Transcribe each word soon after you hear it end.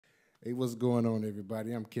Hey, what's going on,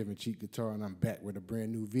 everybody? I'm Kevin Cheek Guitar, and I'm back with a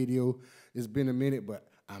brand new video. It's been a minute, but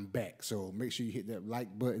I'm back. So make sure you hit that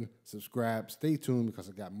like button, subscribe, stay tuned because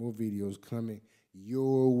I got more videos coming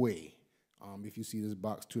your way. If you see this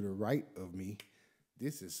box to the right of me,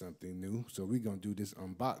 this is something new. So we're going to do this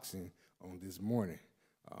unboxing on this morning,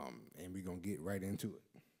 and we're going to get right into it.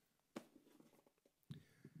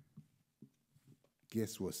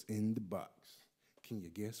 Guess what's in the box? Can you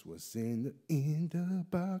guess what's in the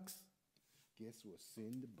box? Guess what's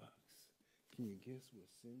in the box? Can you guess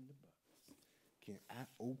what's in the box? Can I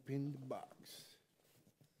open the box?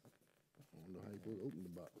 I don't know how you're supposed to open the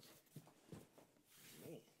box.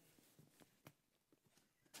 Man.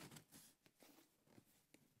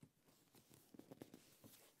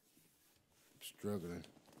 I'm struggling.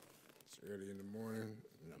 It's early in the morning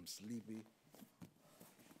and I'm sleepy.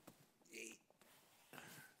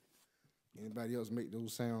 Anybody else make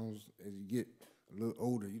those sounds as you get a little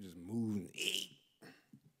older? You just move and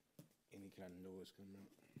any kind of noise coming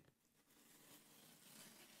out.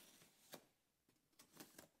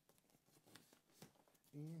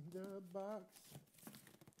 In the box.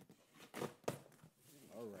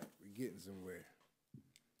 All right, we're getting somewhere.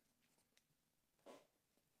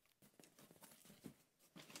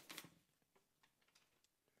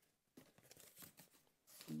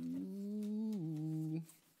 Ooh.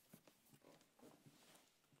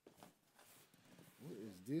 What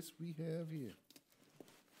is this we have here?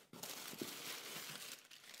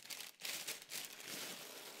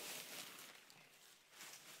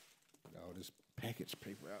 All this package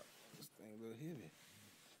paper out. This thing a little heavy.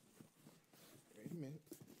 Wait a minute.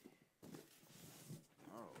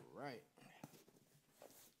 All right.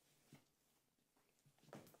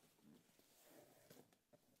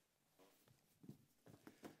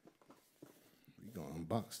 We gonna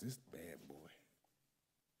unbox this bad boy.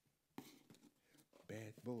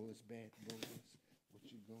 Bad boys, bad boys. What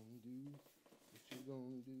you gonna do? What you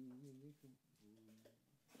gonna do when they come?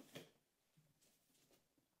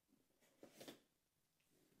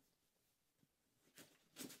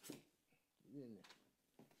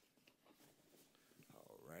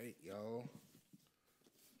 All right, y'all.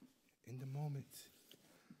 In the moment.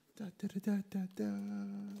 Da da da da da da.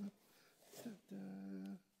 Da da.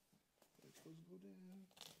 It's supposed to go down.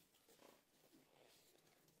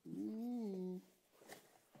 Ooh.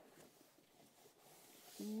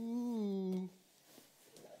 Ooh.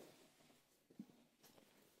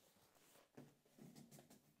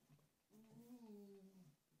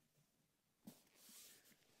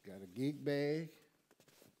 Got a gig bag.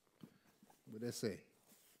 What that say?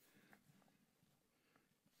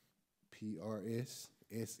 PRS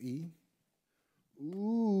SE.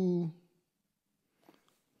 Ooh.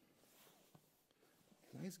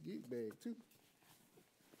 Nice gig bag too.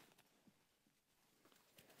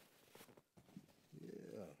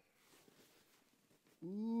 Yeah.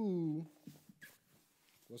 Ooh.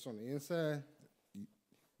 What's on the inside?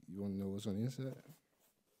 You want to know what's on the inside?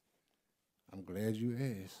 I'm glad you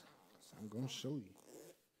asked. I'm going to show you.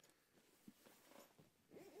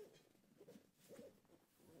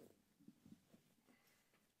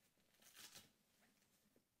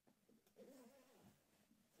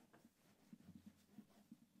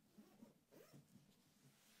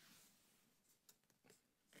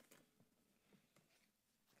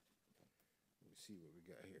 See what we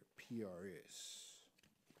got here. PRS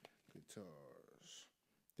Guitars.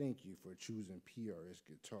 Thank you for choosing PRS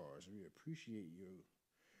Guitars. We appreciate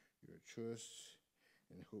your trust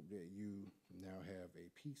and hope that you now have a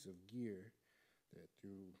piece of gear that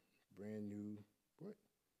though brand new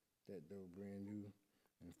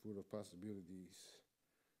and full of possibilities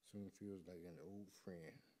soon feels like an old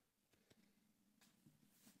friend.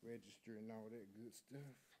 Register and all that good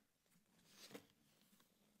stuff.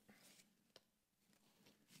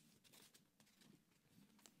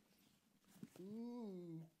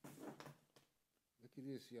 Ooh. Look at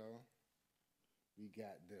this, y'all. We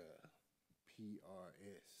got the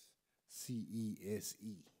PRS CESE.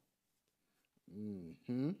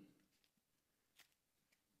 Mm-hmm.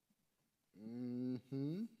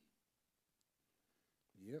 Mm-hmm.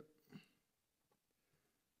 Yep.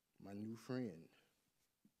 My new friend.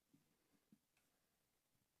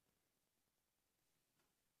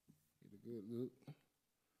 Get a good look.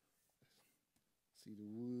 See the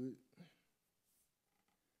wood.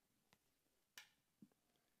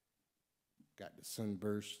 Got the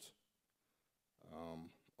sunburst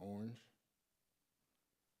orange.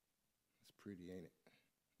 It's pretty, ain't it?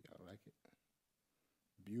 Y'all like it?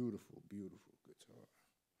 Beautiful, beautiful guitar.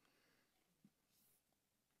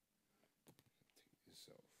 Take this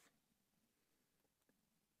off.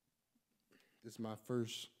 This is my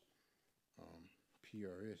first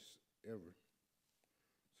PRS ever.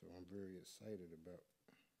 So I'm very excited about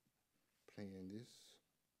playing this.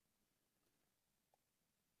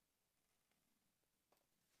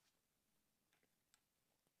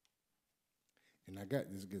 And I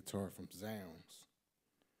got this guitar from Zounds.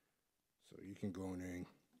 So you can go in there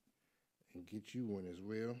and get you one as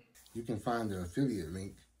well. You can find the affiliate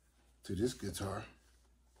link to this guitar.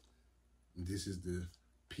 This is the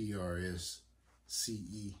PRS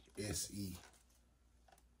CE.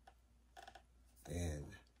 And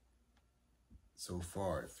so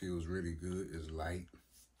far it feels really good. It's light.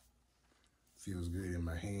 Feels good in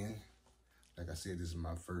my hand. Like I said, this is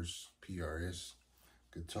my first PRS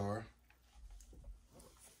guitar.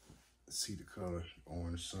 See the color,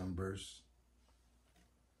 orange sunburst.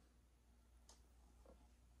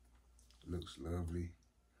 Looks lovely.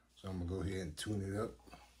 So I'm gonna go ahead and tune it up.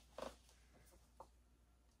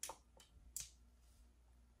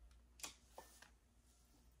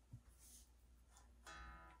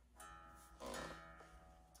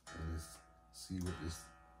 And let's see what this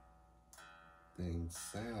thing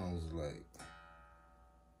sounds like.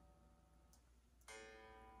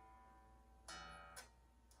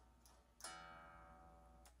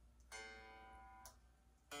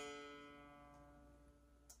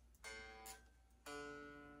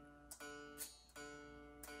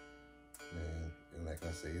 And like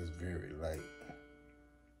I say, it's very light.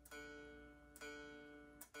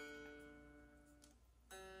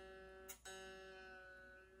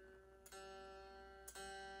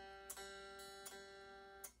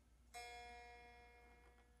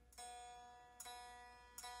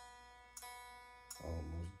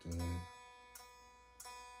 Almost done.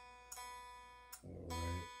 All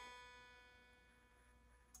right.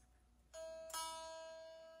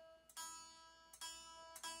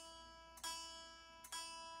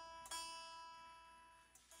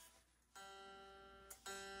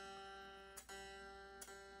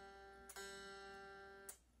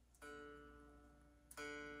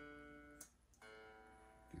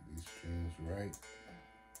 Get these strings right.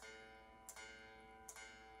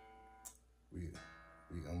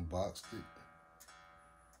 We unboxed it.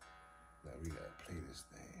 Now we gotta play this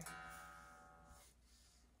thing.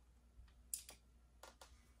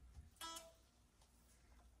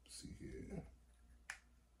 See here.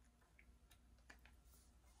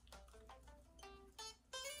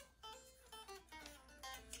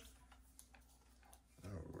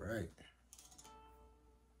 All right.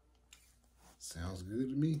 Sounds good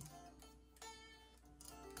to me.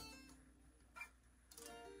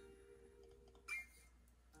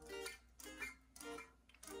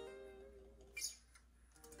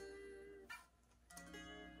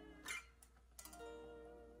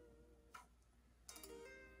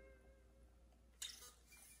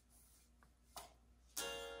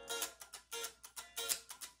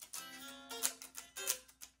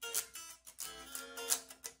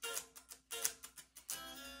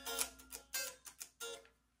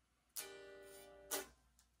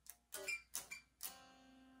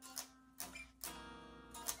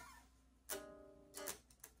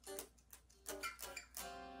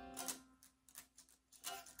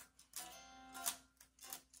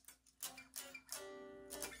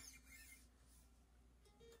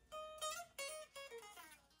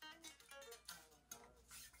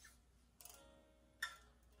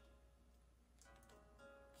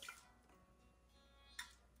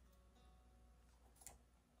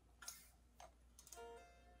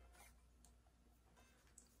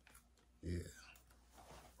 Yeah.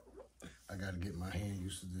 I gotta get my hand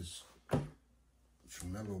used to this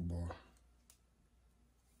tremolo bar.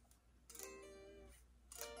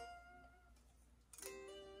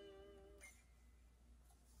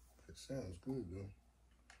 It sounds good though.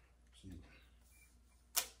 See.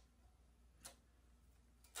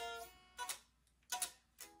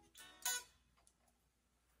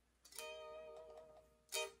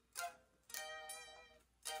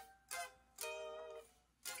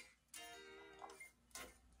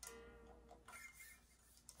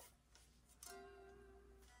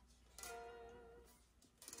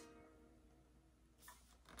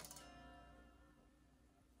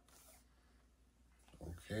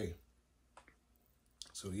 Okay.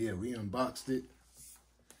 So yeah, we unboxed it.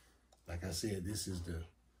 Like I said, this is the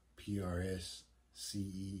PRS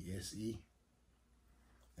CE.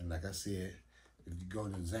 And like I said, if you go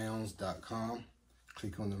to zounds.com,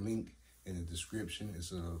 click on the link in the description.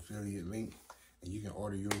 It's an affiliate link, and you can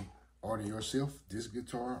order yourself this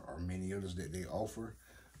guitar or many others that they offer.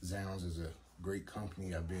 Zounds is a great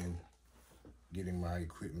company. I've been getting my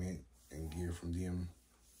equipment and gear from them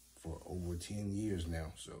for over 10 years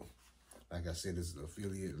now. So like I said, it's an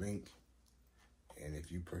affiliate link, And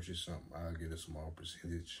if you purchase something, I'll get a small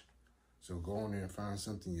percentage. So go on there and find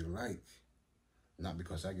something you like. Not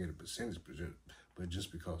because I get a percentage, but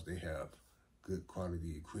just because they have good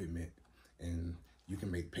quality equipment, and you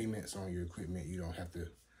can make payments on your equipment. You don't have to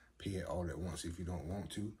pay it all at once if you don't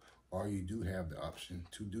want to, or you do have the option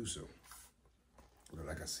to do so. But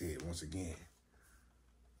like I said, once again,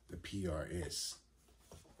 the PRS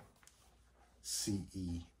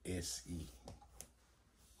CESE.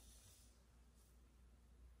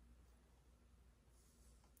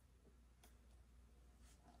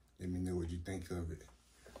 Let me know what you think of it.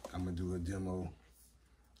 I'm gonna do a demo.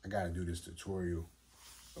 I gotta do this tutorial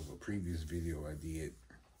of a previous video I did.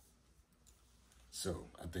 So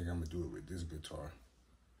I think I'm gonna do it with this guitar.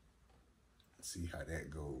 See how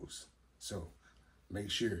that goes. So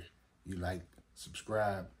make sure you like,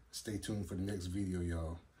 subscribe, stay tuned for the next video,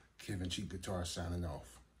 y'all. Kevin Cheek Guitar signing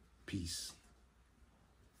off. Peace.